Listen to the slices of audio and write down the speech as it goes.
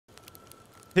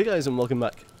Hey guys, and welcome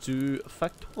back to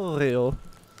Factorio.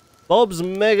 Bob's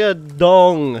Mega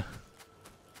Dong.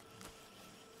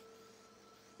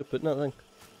 Good putting that thing.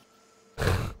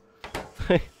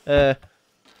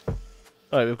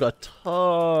 Alright, we've got a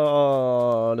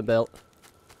ton of belt.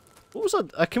 What was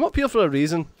that? I came up here for a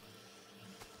reason.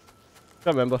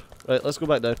 Can't remember. Right, let's go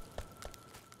back down.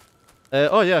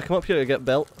 Oh yeah, I came up here to get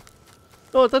belt.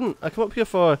 No, I didn't. I came up here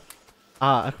for...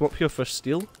 I came up here for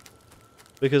steel.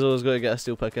 Because I was going to get a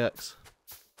steel pickaxe.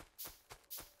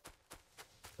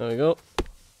 There we go.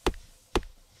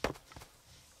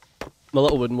 My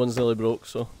little wooden one's nearly broke,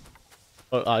 so...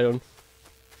 Or iron.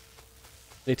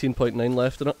 18.9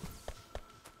 left in it.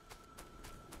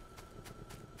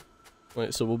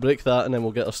 Right, so we'll break that and then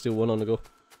we'll get our steel one on the go.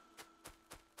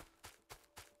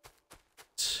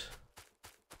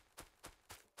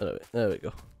 There we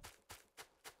go.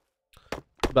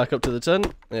 Back up to the tin.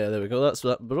 Yeah, there we go. That's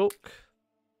that broke.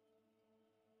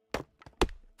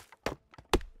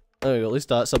 There we go. At least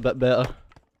that's a bit better.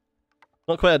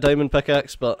 Not quite a diamond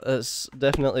pickaxe, but it's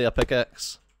definitely a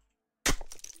pickaxe.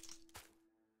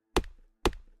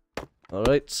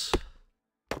 Alright.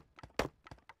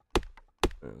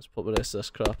 Let's put the rest of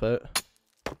this crap out.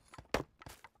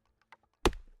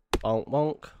 Bonk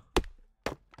bonk.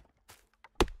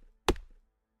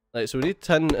 Right, so we need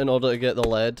tin in order to get the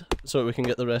lead, so that we can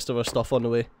get the rest of our stuff on the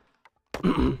way.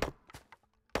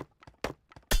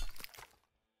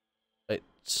 Right.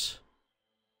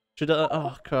 Should I...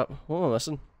 oh crap, what am I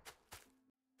missing?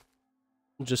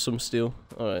 Just some steel,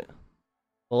 alright.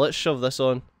 Well, let's shove this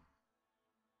on.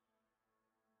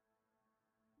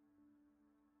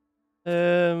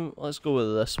 Let's go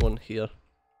with this one here.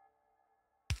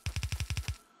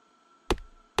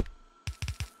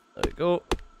 There we go.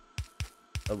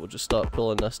 And we'll just start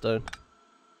pulling this down.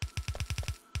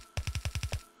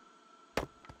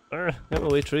 Get my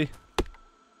way, tree.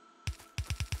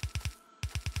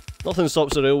 Nothing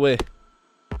stops the railway.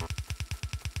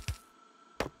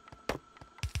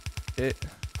 Okay.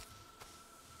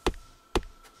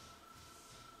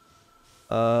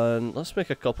 And let's make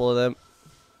a couple of them.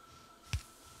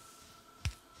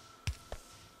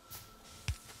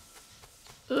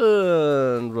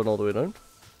 And run all the way down.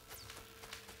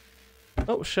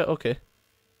 Oh shit, okay.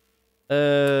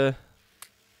 That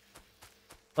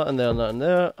in there and that in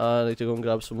there. I need to go and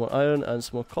grab some more iron and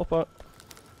some more copper.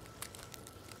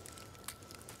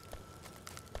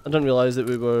 I didn't realise that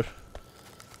we were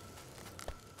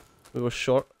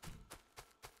short.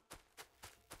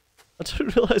 I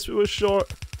didn't realise we were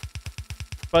short.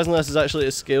 Surprisingly, this is actually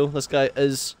a scale. This guy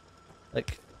is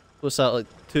like, what's that, like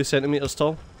 2 centimeters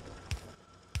tall?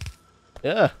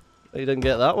 Yeah, you didn't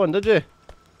get that one, did you?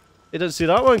 You didn't see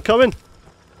that one coming.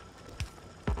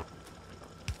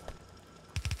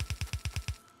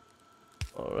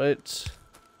 Alright.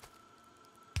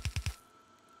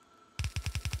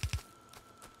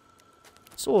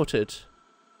 Sorted.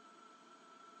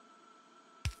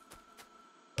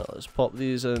 Now let's pop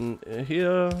these in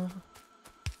here.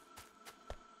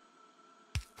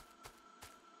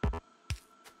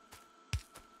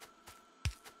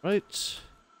 Right.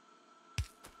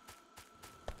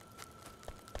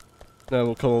 Now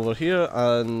we'll come over here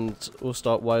and we'll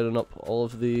start wiring up all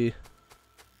of the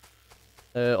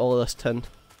all of this tin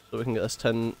so we can get this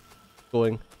tin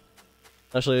going.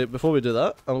 Actually, before we do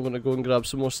that, I'm going to go and grab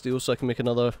some more steel so I can make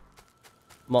another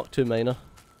Mark II miner.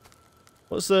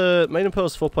 What's the mining power?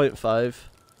 Is 4.5.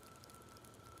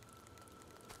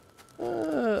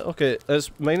 Okay,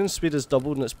 its mining speed is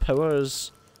doubled and its power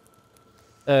is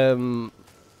 50%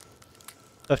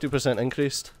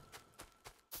 increased.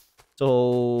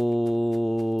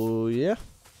 So yeah,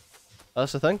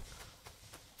 that's the thing.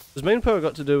 Has mining power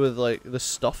got to do with like the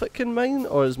stuff it can mine,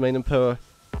 or is mining power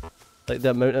like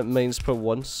the amount it mines per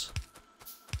once?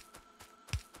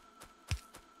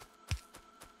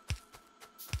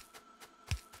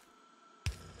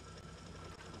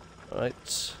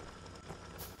 Alright.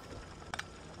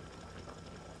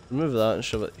 Remove that and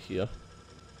shove it here.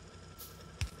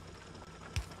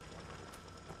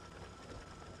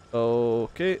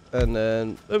 Okay, and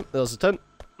then boom, there's the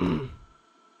tin.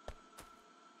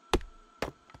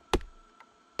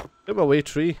 Get my way,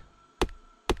 tree.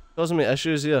 Causing me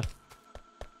issues here.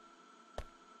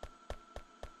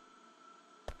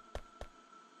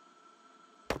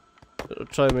 I'll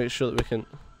try and make sure that we can.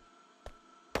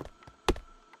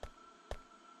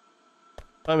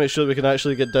 Try and make sure that we can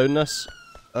actually get down this.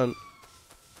 And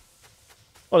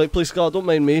alright, police car, don't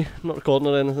mind me. I'm not recording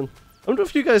or anything. I wonder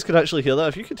if you guys could actually hear that.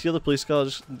 If you could hear the police car,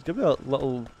 just give me a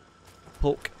little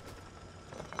poke.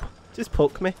 Just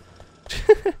poke me.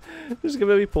 Just give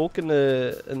me a wee poke in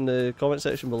the comment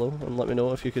section below and let me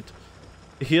know if you could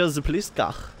hear the police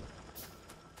car.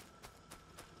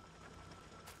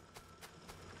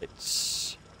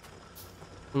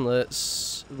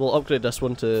 We'll upgrade this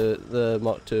one to the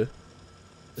Mark II.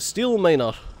 The steel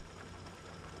miner.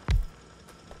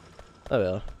 There we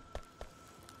are.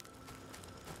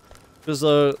 Because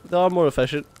they are more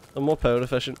efficient, they're more power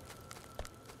efficient,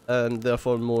 and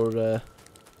therefore more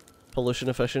pollution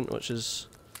efficient, which is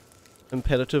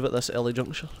imperative at this early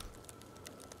juncture.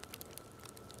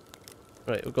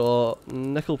 Right, we've got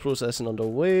nickel processing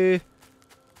underway.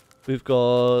 We've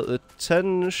got the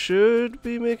tin should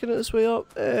be making it its way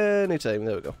up anytime.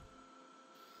 There we go.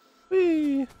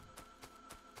 Whee!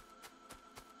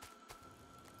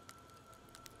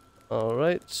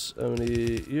 Alright, I'm gonna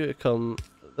need you to come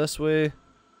this way.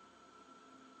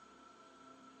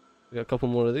 We got a couple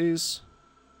more of these.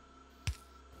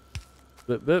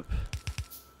 Boop boop.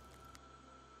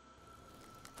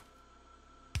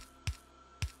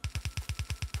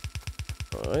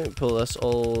 Alright, pull this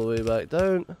all the way back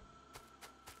down.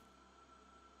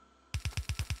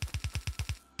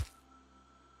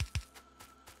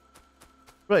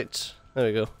 Right, there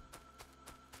we go.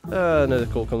 Now the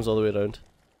coal comes all the way around.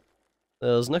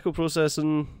 There's nickel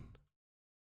processing.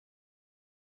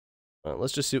 Right,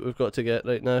 let's just see what we've got to get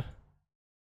right now.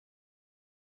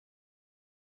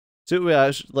 See what we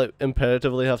actually, like,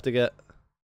 imperatively have to get.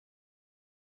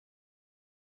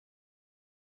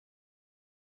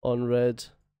 On red.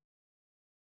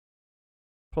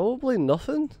 Probably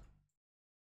nothing.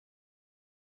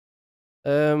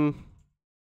 Not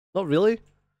really.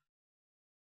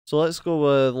 So let's go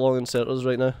with long inserters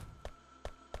right now.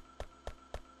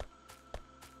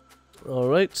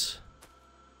 Alright.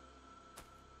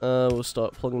 We'll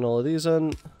start plugging all of these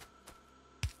in.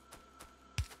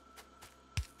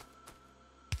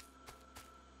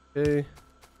 Okay.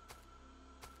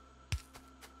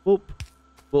 Boop.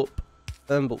 Boop.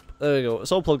 And boop. There we go.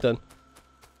 It's all plugged in.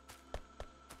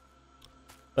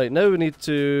 Right, now we need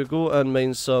to go and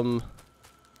mine some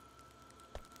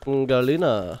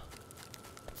galena.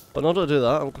 But in order to do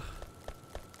that,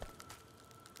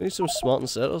 I need some smart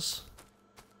inserters.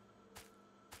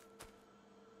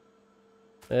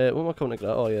 What am I coming to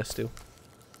grab? Oh yeah, steel.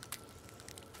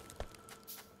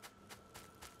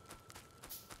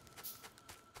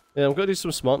 Yeah, I'm going to do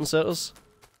some smart inserters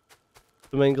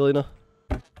to mine galena.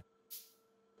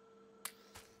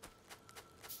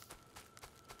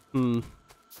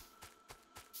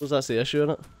 That's the issue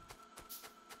in it.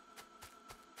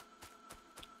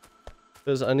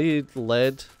 Because I need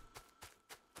lead.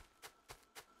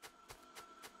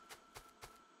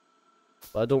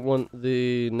 But I don't want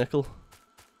the nickel.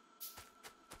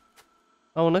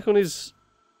 Oh,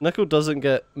 nickel doesn't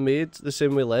get made the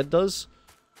same way lead does.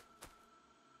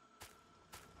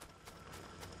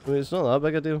 I mean, it's not that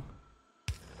big a deal.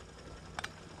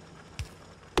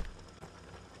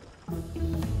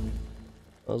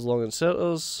 Those long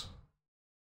inserters.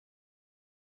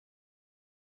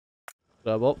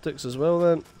 Grab optics as well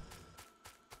then.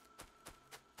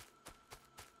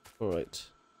 Alright.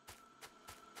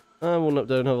 And we'll nip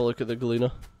down and have a look at the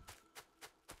galena.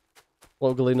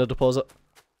 Little galena deposit.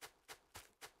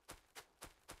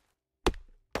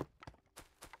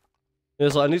 Yeah,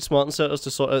 so I need smart inserters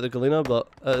to sort out the galena, but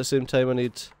at the same time I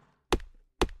need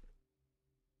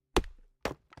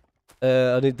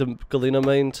the galena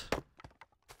mined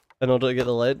in order to get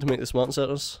the lead to make the smart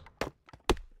inserters.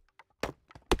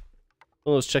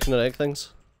 One of those chicken or egg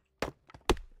things.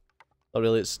 Oh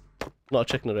really, it's not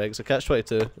a chicken or egg, it's a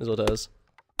catch-22 is what it is.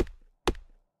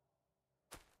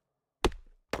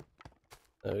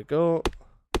 There we go.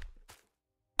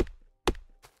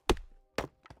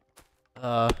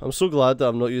 I'm so glad that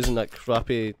I'm not using that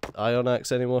crappy iron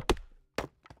axe anymore.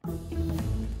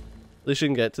 At least you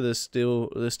can get to the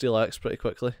steel axe pretty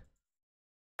quickly.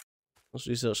 Let's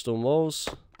research stone walls.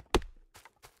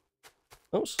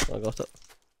 Oops, I got it.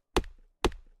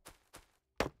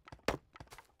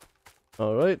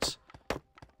 Alright.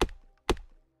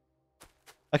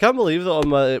 I can't believe that on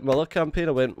my other campaign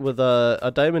I went with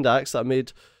a diamond axe that I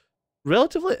made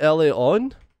relatively early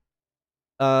on.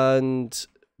 And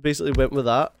basically went with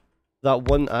that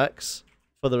one axe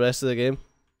for the rest of the game.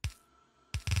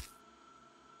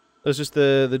 It's just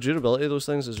the durability of those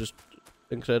things is just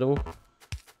incredible.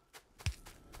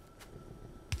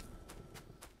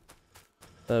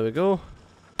 There we go.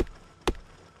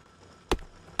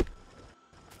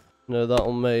 Now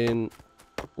that'll mine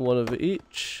one of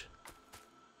each.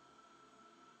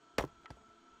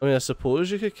 I mean, I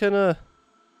suppose you could kinda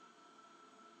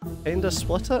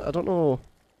split it? I don't know.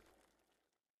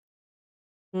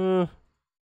 I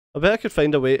bet I could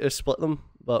find a way to split them,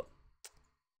 but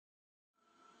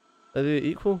are they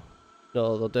equal?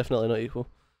 No, they're definitely not equal.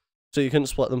 So you couldn't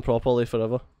split them properly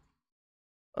forever.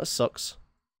 That sucks.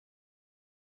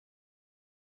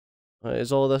 Right,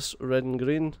 is all this red and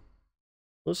green?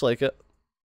 Looks like it.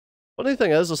 Funny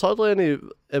thing is, there's hardly any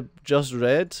just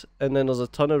red, and then there's a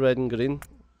ton of red and green.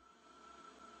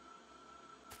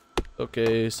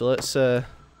 Okay, so let's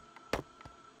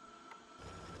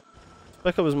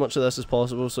pick up as much of this as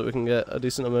possible so we can get a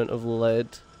decent amount of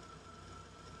lead.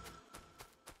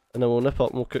 And then we'll nip up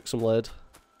and we'll cook some lead.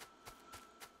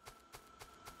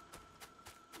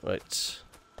 Right.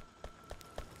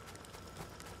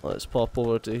 Let's pop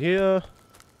over to here.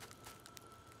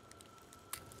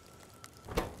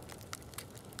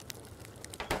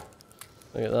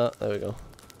 Look at that, there we go.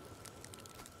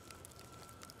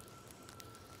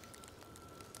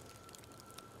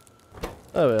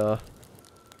 There we are.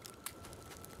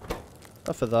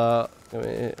 Half of that, give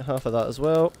me half of that as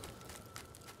well.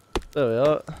 There we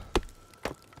are.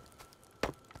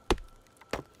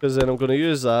 Because then I'm going to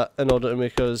use that in order to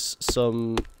make us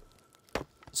some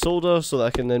solder so that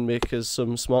I can then make us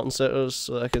some smart inserters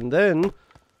so that I can then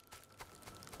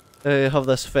have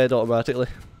this fed automatically.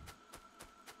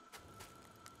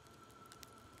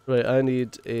 Right, I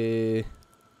need a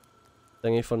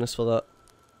thingy furnace for that.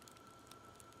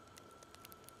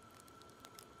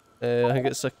 I think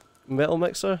it's a metal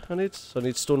mixer I need, so I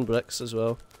need stone bricks as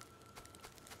well.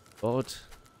 God.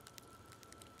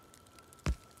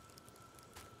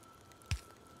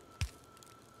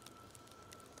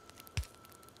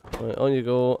 Right, on you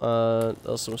go, and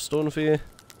there's some stone for you.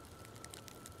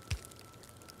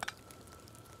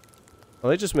 I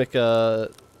might just make a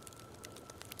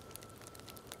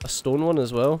stone one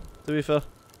as well, to be fair.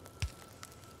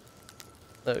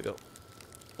 There we go.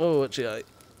 Oh, what's your eye?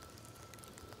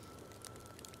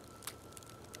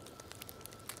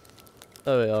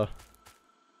 There we are.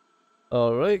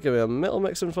 Alright, give me a metal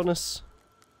mixing furnace.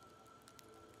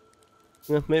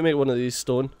 Yeah, may make one of these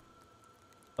stone.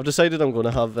 I've decided I'm going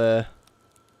to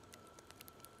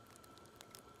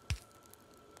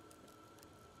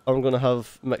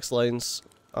have mixed lines,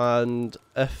 and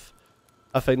if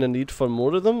I find a need for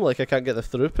more of them, like I can't get the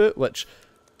throughput, which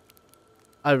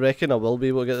I reckon I will be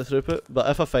able to get the throughput, but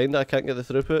if I find that I can't get the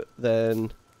throughput,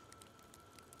 then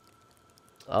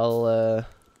I'll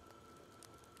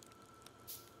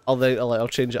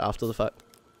change it after the fact.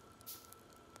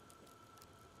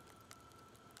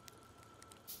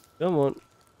 Come on.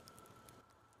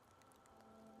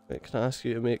 Right, can I ask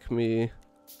you to make me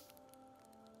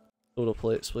soda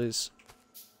plates, please?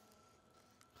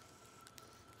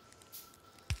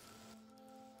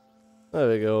 There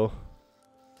we go.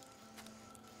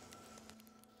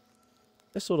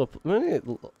 Soda.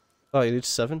 Oh, you need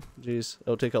 7? Jeez,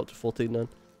 it'll take up to 14 then.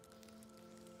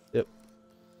 Yep.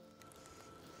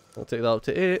 I'll take that up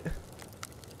to 8.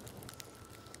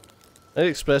 I need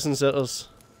express inserters.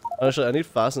 Actually, I need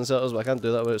fast inserters, but I can't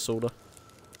do that without solder.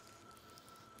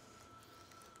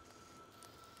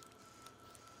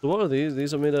 So what are these?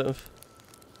 These are made out of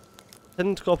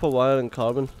tinned copper wire and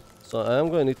carbon. So I am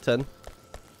going to need tin.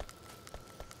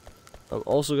 I'm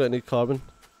also going to need carbon.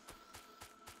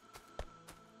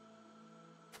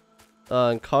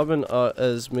 And carbon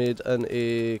is made in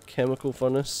a chemical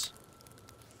furnace.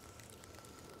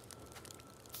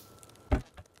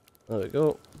 There we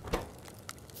go.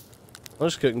 I'm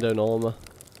just cooking down all of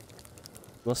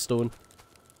my stone.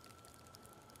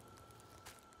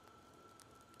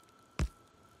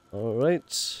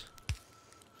 Alright.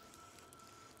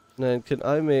 Then can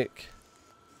I make...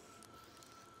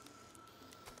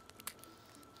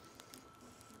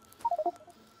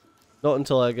 Not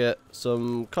until I get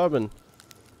some carbon.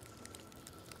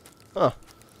 Huh.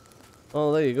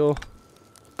 Oh, there you go.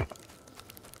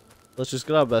 Let's just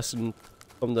grab this and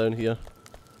come down here.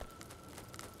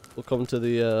 We'll come to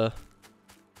the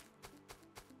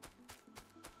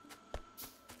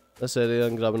this area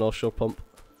and grab an offshore pump.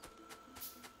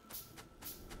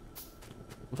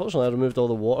 Unfortunately, I removed all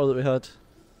the water that we had.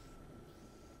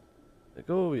 There we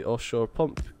go, we offshore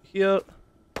pump here.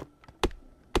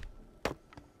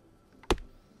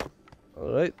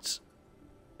 Alright.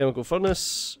 Chemical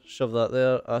furnace, shove that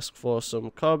there, ask for some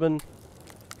carbon.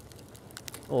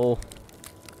 Oh.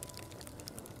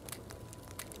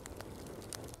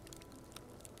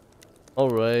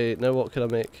 Alright, now what can I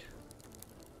make?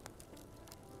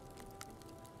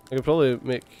 I could probably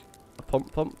make a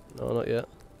pump. No, not yet.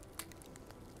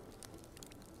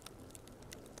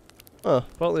 Huh,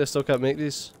 apparently I still can't make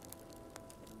these.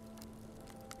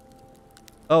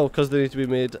 Oh, because they need to be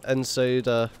made inside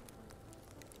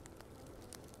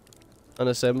an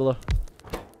assembler.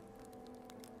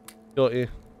 Got you.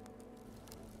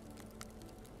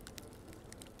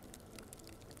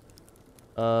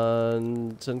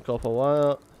 And tin copper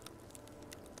wire.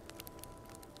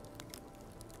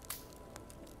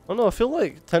 Oh no, I feel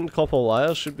like tin copper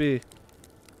wire should be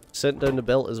sent down the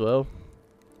belt as well.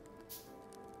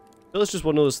 I feel it's just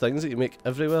one of those things that you make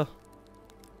everywhere.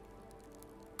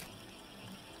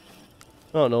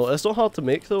 I don't know, it's not hard to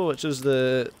make though, which is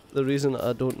the reason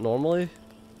I don't normally.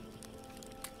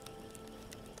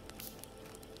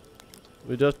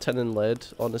 We do have tin and lead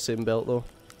on the same belt though.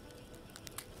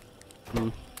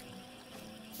 To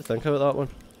think about that one.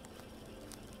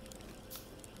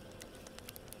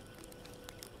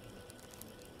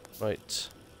 Right.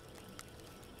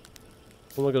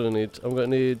 What am I gonna need? I'm gonna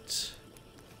need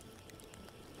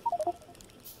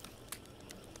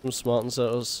some smart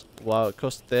inserters. Wow, it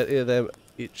costs 30 of them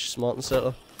each smart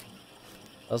inserter.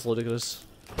 That's ludicrous.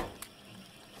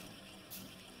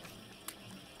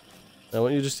 I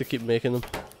want you just to keep making them.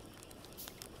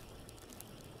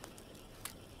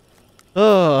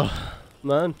 Oh,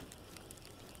 man.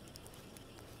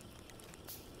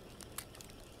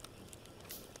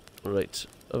 Right,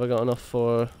 have I got enough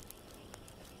for... I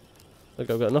think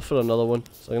I've got enough for another one,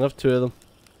 so I can have 2 of them.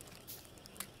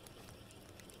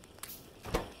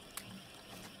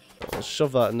 I'll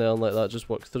shove that in there and let that just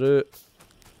work through.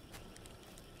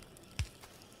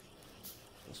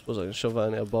 I suppose I can shove that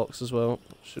into a box as well.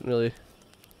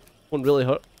 Won't really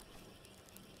hurt.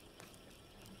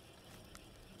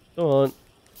 Come on.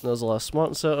 There's the last smart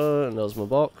inserter, and there's my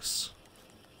box.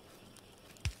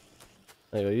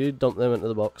 There you go, you dump them into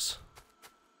the box.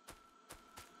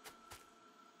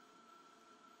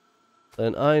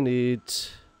 Then I need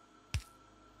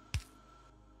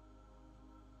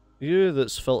you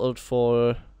that's filtered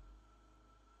for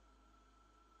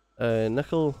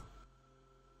nickel.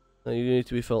 Now you need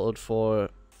to be filtered for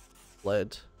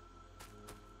lead.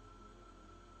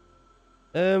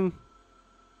 Change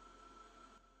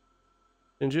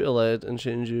you to lead and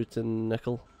change you to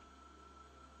nickel.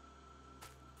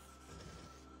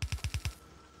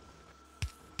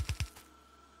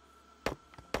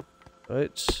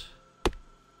 Right.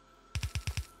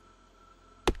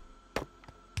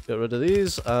 Get rid of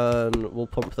these and we'll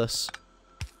pump this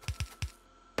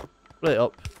right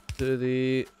up to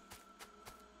the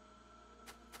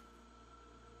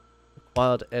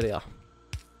required area.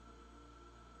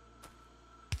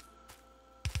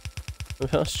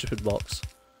 A stupid box.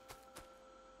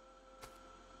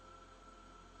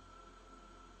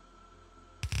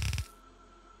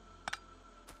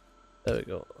 There we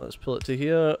go. Let's pull it to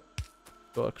here.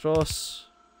 Go across.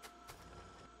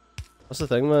 That's the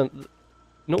thing, man.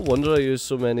 No wonder I use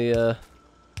so many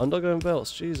underground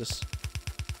belts. Jesus.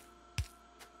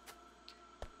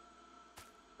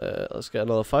 Let's get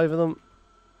another 5 of them.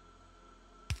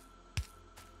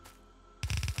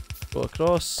 Go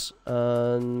across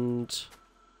and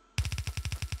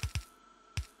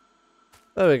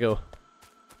there we go.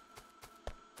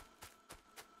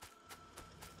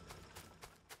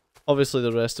 Obviously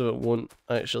the rest of it won't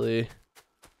actually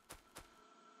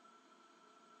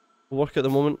work at the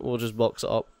moment, we'll just box it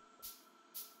up.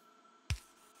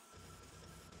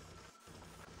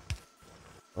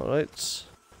 Alright.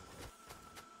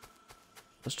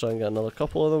 Let's try and get another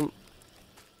couple of them.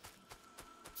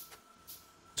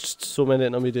 Just so many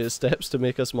intermediate steps to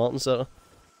make a smart inserter.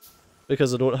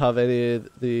 Because I don't have any of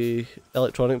the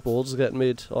electronic boards getting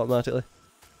made automatically.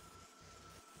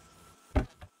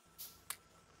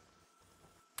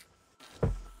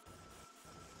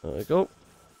 There we go.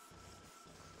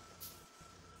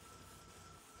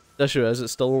 The issue is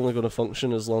it's still only going to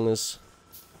function as long as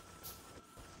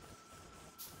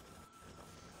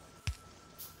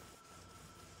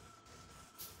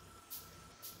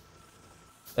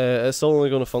it's still only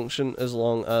going to function as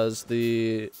long as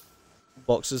the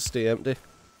boxes stay empty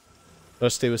or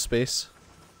stay with space.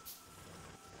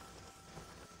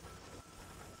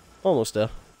 Almost there.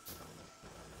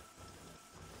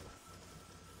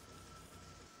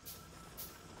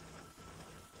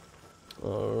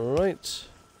 Alright.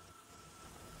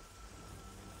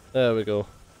 There we go.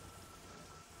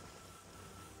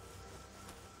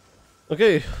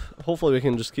 Okay, hopefully we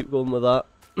can just keep going with that.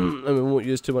 And we won't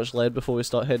use too much lead before we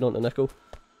start heading on to nickel.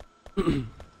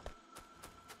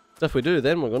 If we do,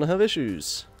 then we're going to have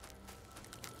issues.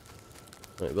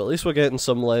 Right, but at least we're getting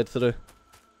some lead through.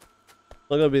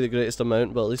 Not going to be the greatest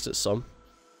amount, but at least it's some.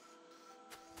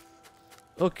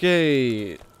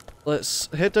 Okay, let's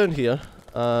head down here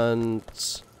and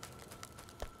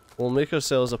we'll make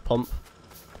ourselves a pump.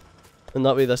 And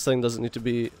that way this thing doesn't need to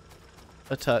be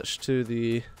attached to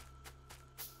the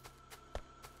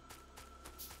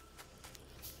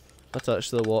attached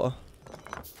to the water.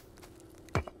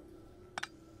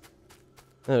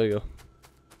 There we go.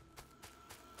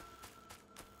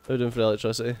 How are we doing for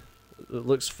electricity? It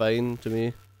looks fine to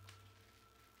me.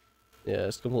 Yeah,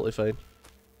 it's completely fine.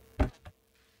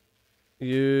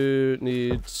 You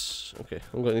need... Okay,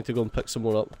 I'm going to need to go and pick some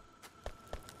more up.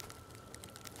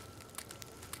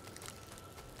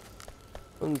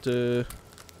 1, 2,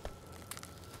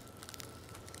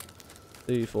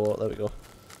 3, 4, there we go.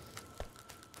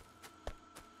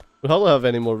 We hardly have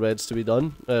any more reds to be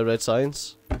done, red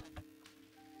signs.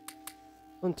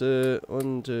 1, 2,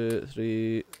 1, 2,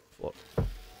 3, 4.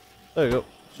 There we go.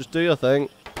 Just do your thing,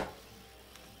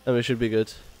 and we should be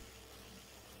good.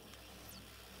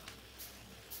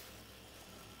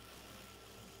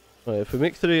 Right, if we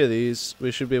make 3 of these,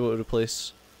 we should be able to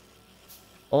replace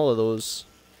all of those.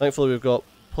 Thankfully, we've got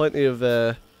plenty of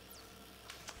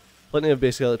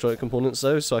basic electronic components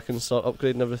now, so I can start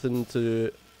upgrading everything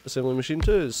to assembly machine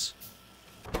 2s.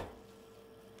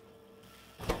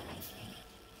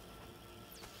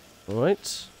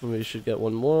 Alright, we should get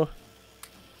one more.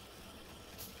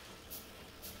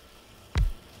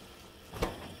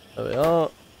 There we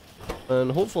are.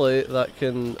 And hopefully that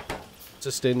can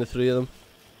sustain the 3 of them.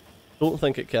 Don't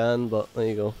think it can, but there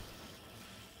you go.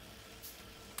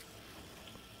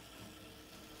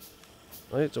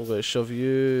 Right, I'm going to shove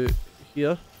you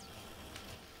here.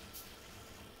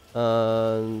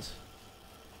 And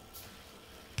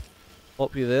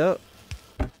pop you there.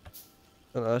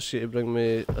 And ask you to bring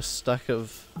me a stack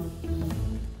of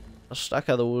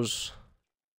those.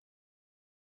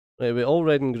 Right, we're all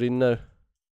red and green now.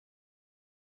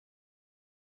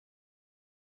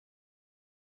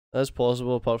 As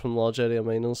possible, apart from large area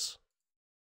miners.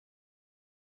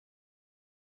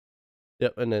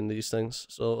 Yep, and then these things.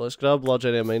 So let's grab large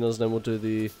area miners, and then we'll do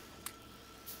the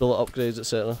bullet upgrades,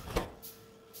 etc.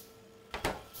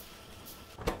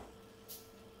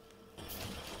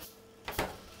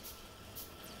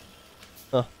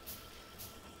 Huh.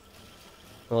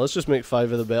 Well, let's just make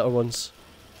 5 of the better ones.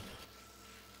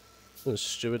 That was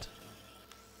stupid.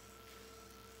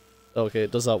 Okay,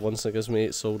 it does that once, and it gives me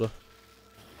 8 solder.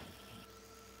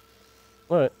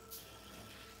 Alright.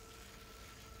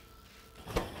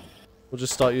 We'll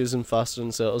just start using faster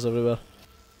inserters everywhere.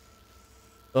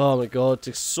 Oh my god, it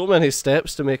takes so many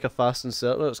steps to make a fast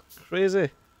inserter, it's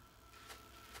crazy.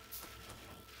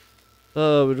 We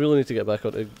really need to get back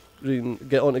onto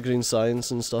green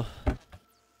science and stuff.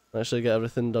 Actually get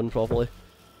everything done properly.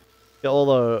 Get all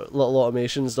our little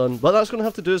automations done. But that's going to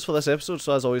have to do us for this episode,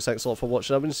 so as always, thanks a lot for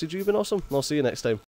watching. I've been Steejo, you've been awesome, and I'll see you next time.